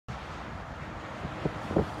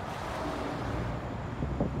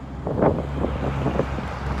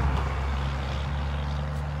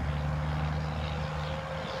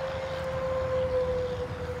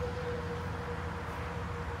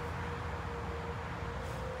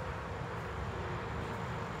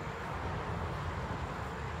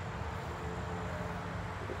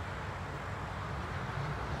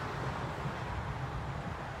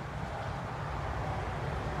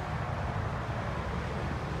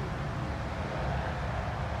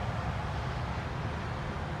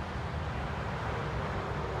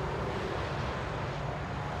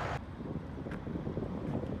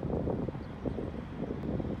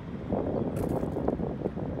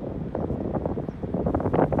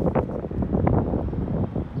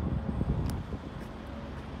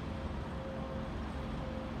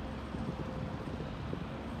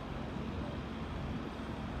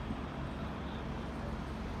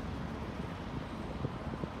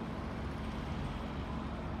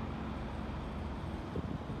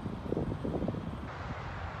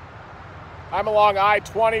I'm along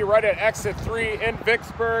I-20 right at exit 3 in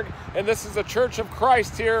Vicksburg, and this is the Church of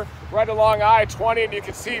Christ here right along I-20, and you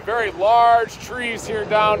can see very large trees here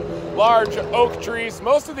down, large oak trees.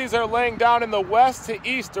 Most of these are laying down in the west to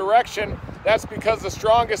east direction. That's because the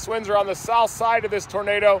strongest winds are on the south side of this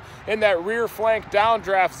tornado in that rear flank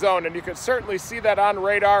downdraft zone, and you can certainly see that on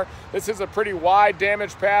radar. This is a pretty wide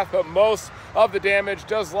damage path, but most of the damage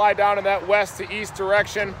does lie down in that west to east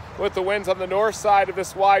direction, with the winds on the north side of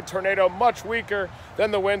this wide tornado much weaker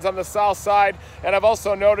than the winds on the south side. And I've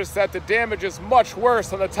also noticed that the damage is much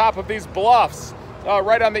worse on the top of these bluffs.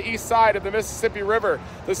 Right on the east side of the Mississippi River.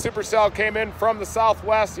 The supercell came in from the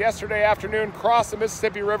southwest yesterday afternoon, crossed the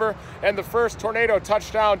Mississippi River, and the first tornado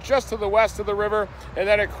touched down just to the west of the river, and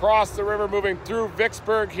then it crossed the river moving through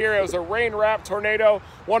Vicksburg here. It was a rain-wrapped tornado,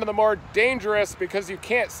 one of the more dangerous because you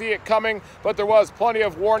can't see it coming, but there was plenty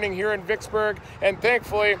of warning here in Vicksburg, and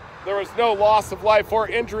thankfully there was no loss of life or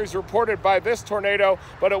injuries reported by this tornado,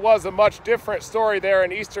 but it was a much different story there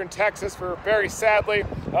in eastern Texas, where very sadly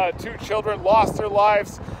 2 children lost their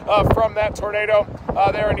lives from that tornado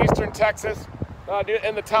there in eastern Texas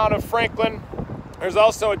in the town of Franklin. There's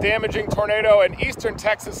also a damaging tornado in eastern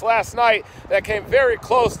Texas last night that came very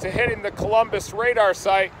close to hitting the Columbus radar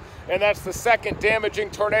site, and that's the second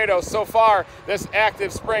damaging tornado so far this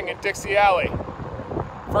active spring in Dixie Alley.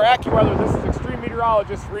 For AccuWeather, this is extreme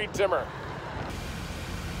meteorologist Reed Zimmer.